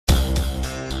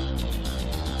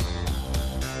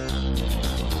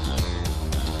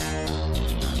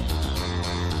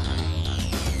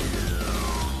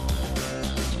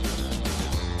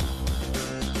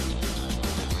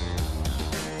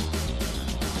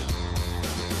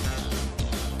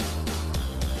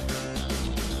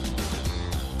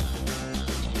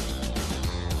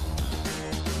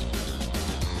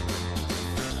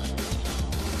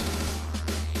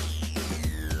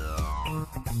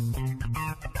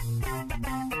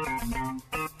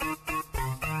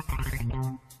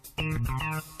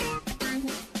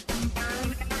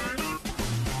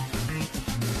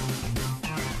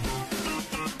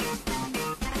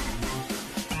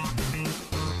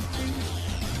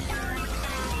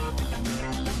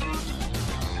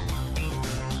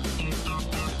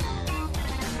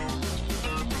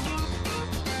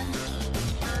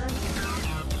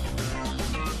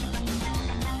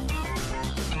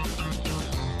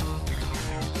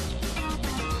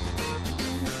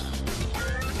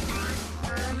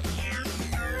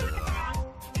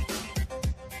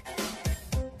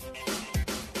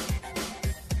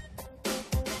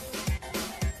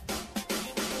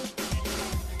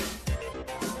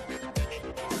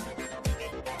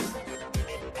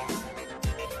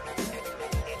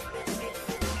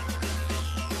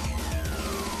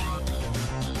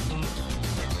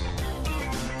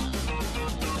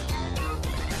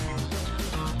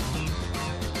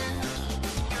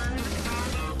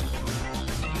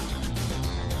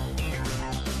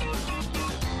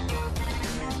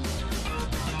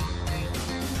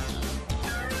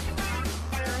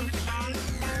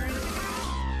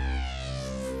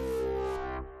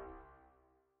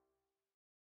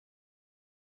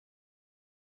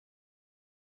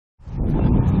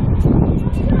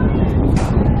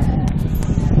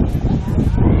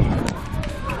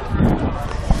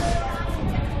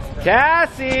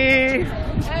Cassie!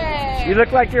 Hey! You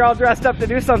look like you're all dressed up to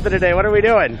do something today. What are we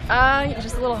doing?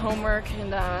 Just a little homework and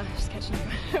just catching.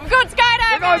 We're going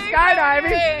skydiving! We're going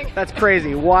skydiving? That's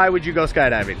crazy. Why would you go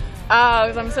skydiving?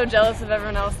 Because I'm so jealous of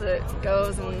everyone else that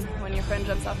goes, and when your friend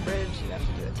jumps off a bridge, you have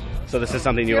to do it too. So this is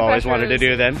something you always wanted to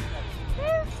do then?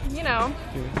 You know,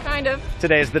 kind of.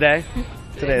 Today's the day?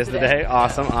 Today is the day.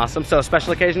 Awesome, awesome. So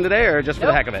special occasion today or just for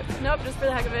the heck of it? Nope, just for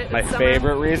the heck of it. My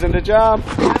favorite reason to jump.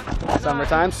 Yeah.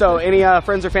 Summertime. So any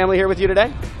friends or family here with you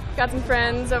today? Got some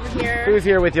friends over here. Who's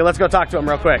here with you? Let's go talk to them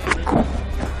real quick.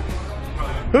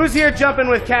 Who's here jumping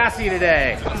with Cassie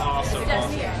today? Awesome.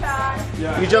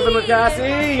 You jumping with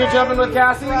Cassie? You're jumping with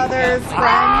Cassie? Brothers,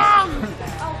 friends.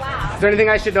 Is there anything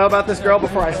I should know about this girl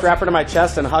before I strap her to my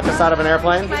chest and huck us out of an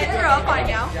airplane? My girl, I'll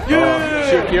find out. Yeah.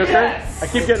 She a puker? I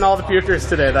keep getting all the pukers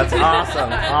today. That's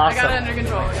awesome. Awesome. I got it under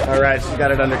control. All right, she's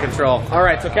got it under control. All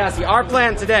right, so Cassie, our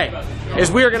plan today is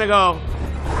we are going to go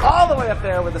all the way up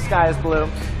there where the sky is blue.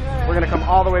 We're going to come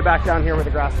all the way back down here where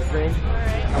the grass is green.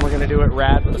 And we're going to do it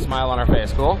rad with a smile on our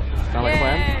face. Cool? Sound like a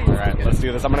plan? All right, let's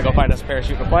do this. I'm going to go find us a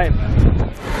parachute and a plane.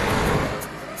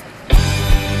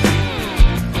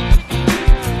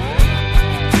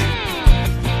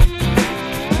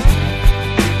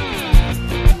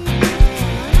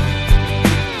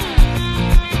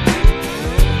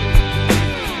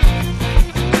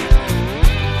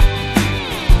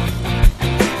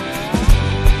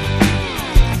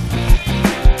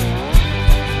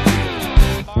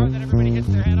 That everybody hits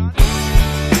their head on.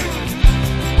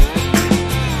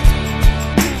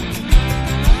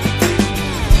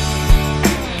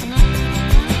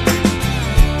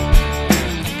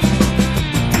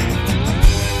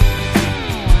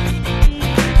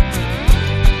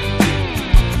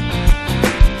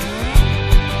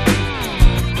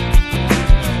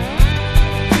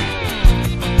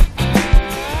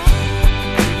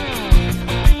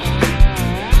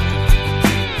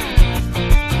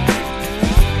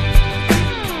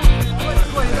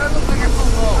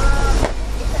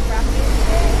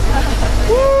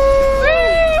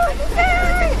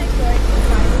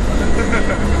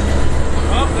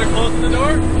 Closing the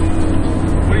door?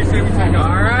 What do you say we take off?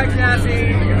 All right,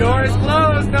 Cassie. The door is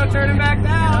closed. No turning back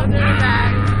now. No turning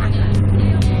back.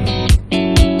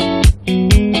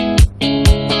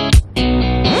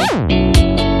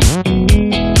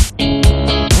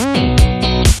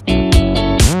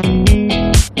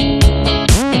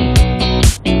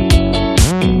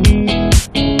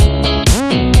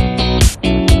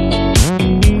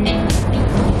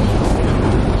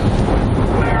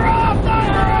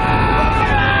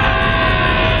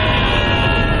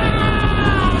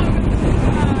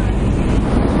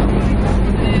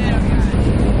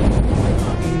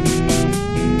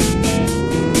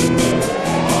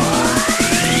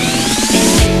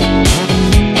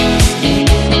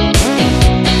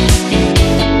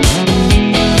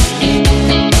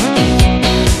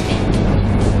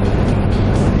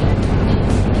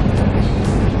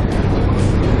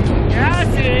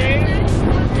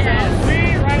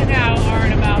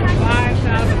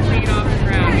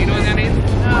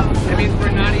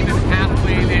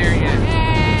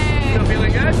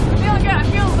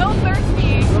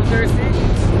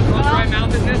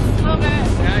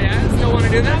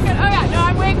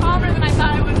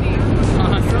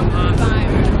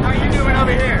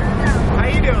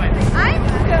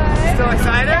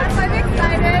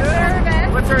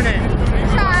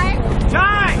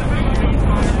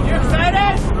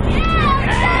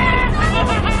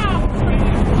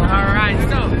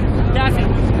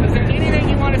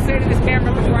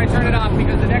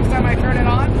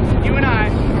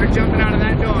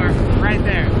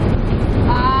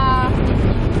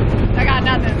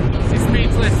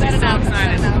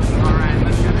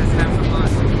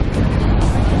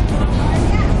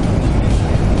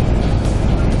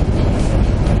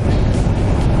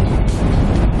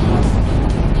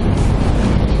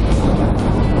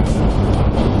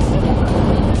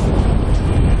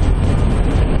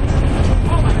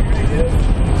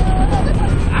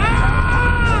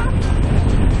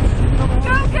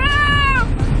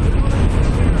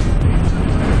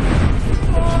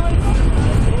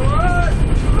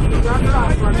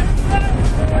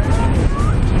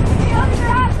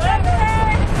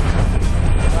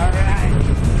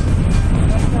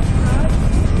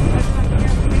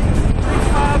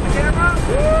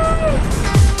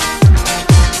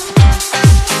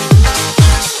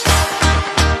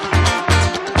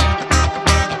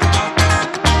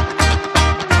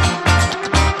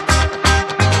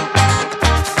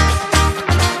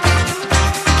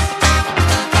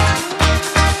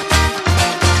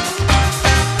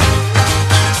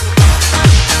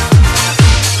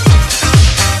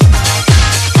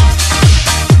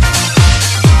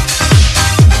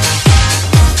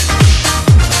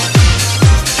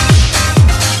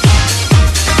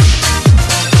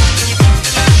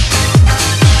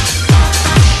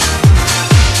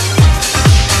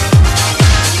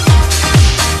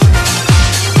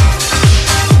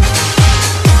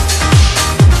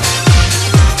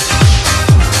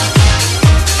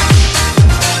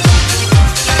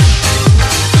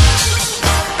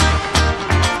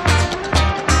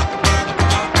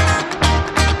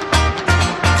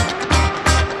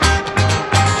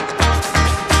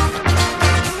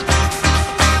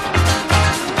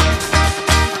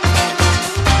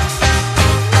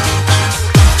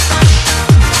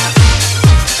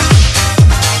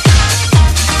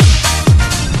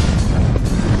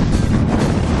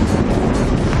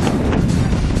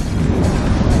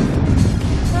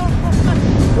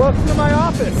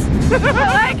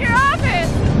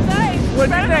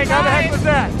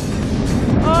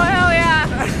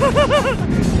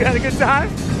 You had a good time?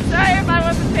 Sorry if I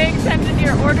wasn't paying attention to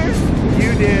your orders.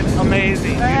 You did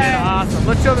amazing. You did awesome.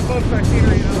 Let's show the folks our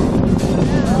scenery.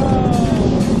 Oh,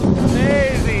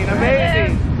 amazing,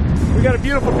 amazing. We got a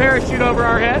beautiful parachute over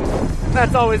our head.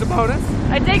 That's always a bonus.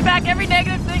 I take back every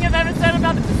negative thing I've ever said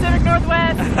about the Pacific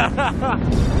Northwest.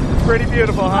 Pretty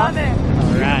beautiful, huh? Love it.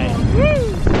 All right.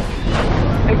 Woo!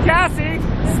 And Cassie,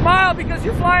 smile because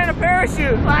you're flying a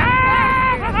parachute.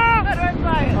 How do I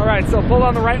fly it? All right, so pull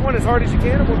on the right one as hard as you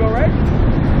can and we'll go right.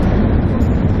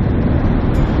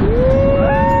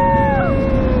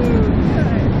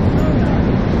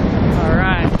 All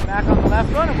right, back on the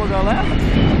left one and we'll go left.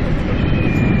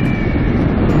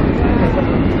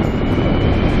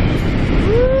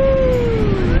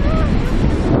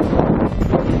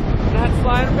 That's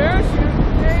flying a parachute.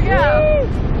 There you go.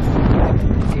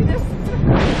 See this?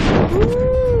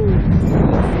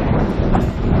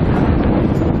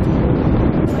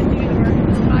 I do the work.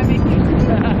 It's my vacation.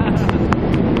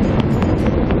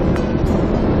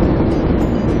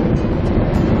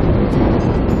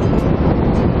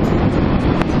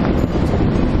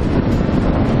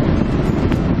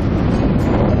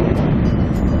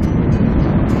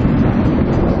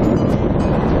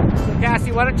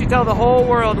 Why don't you tell the whole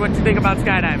world what you think about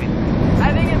skydiving?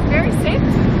 I think it's very safe.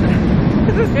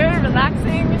 It's very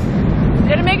relaxing.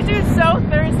 It makes you so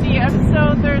thirsty. I'm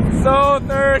so thirsty. So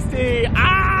thirsty.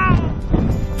 Ah!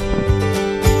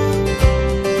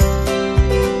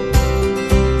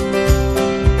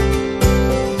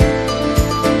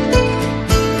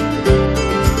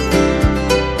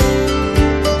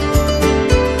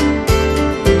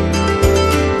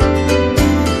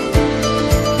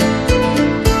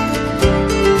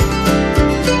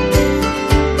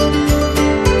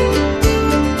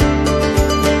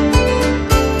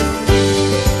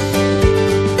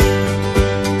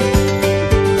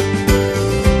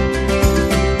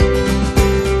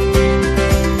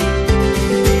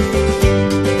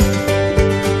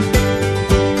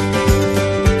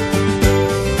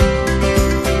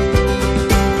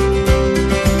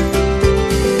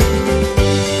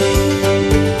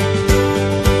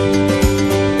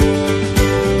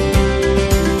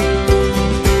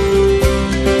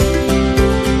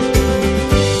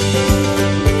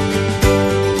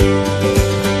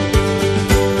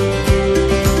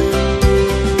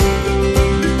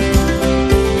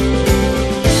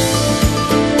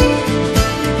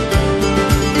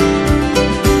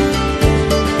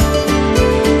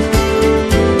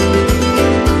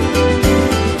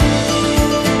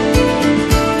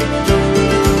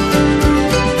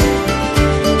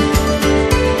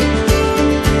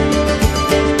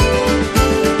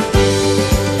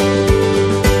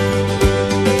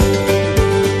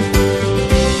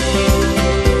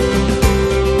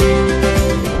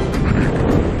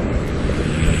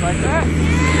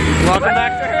 Welcome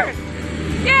back to Earth.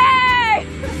 Yay!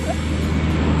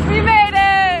 We made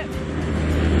it!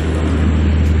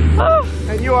 Oh.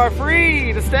 And you are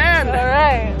free to stand. All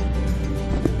right.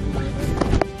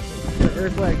 The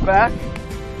Earth leg back.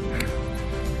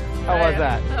 How was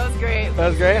that? That was great. That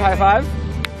was great. High five.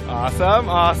 Awesome,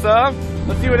 awesome.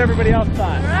 Let's see what everybody else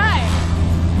thought. All right.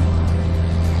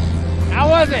 How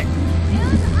was it? It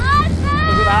was awesome!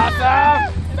 Was it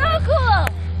awesome? So cool!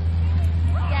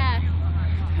 Yeah.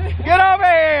 Get over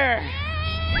here!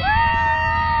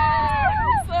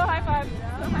 So high five.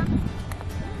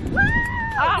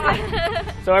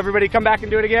 So everybody come back and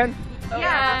do it again?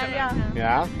 Yeah.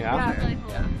 Yeah, yeah. Really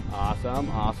cool. Awesome,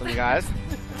 awesome, guys.